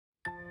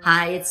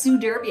Hi, it's Sue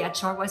Derby at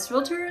Shorewest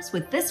Realtors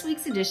with this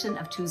week's edition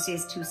of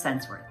Tuesday's 2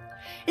 Cents Worth.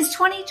 Is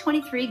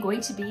 2023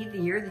 going to be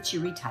the year that you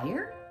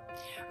retire?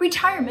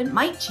 Retirement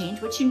might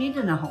change what you need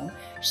in a home,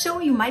 so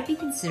you might be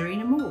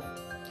considering a move.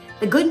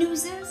 The good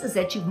news is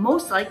that you've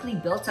most likely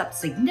built up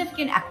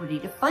significant equity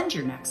to fund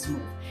your next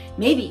move,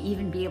 maybe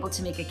even be able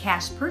to make a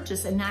cash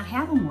purchase and not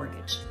have a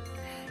mortgage.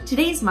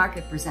 Today's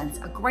market presents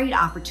a great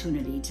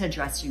opportunity to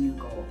address your new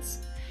goals.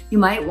 You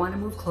might want to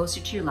move closer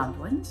to your loved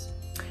ones.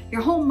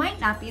 Your home might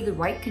not be the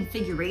right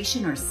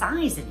configuration or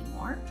size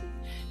anymore.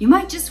 You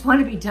might just want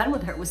to be done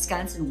with our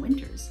Wisconsin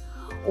winters.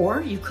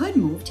 Or you could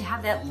move to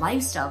have that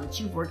lifestyle that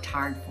you've worked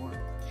hard for.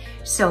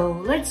 So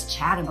let's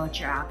chat about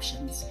your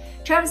options.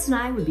 Travis and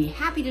I would be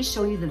happy to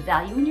show you the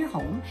value in your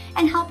home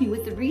and help you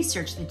with the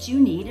research that you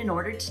need in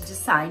order to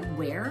decide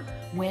where,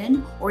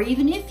 when, or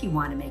even if you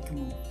want to make a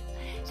move.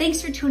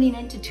 Thanks for tuning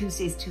in to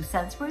Tuesday's 2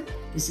 Cents Worth.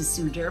 This is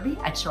Sue Derby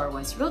at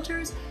Shorewest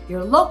Realtors,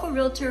 your local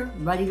realtor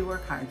ready to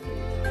work hard for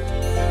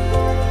you.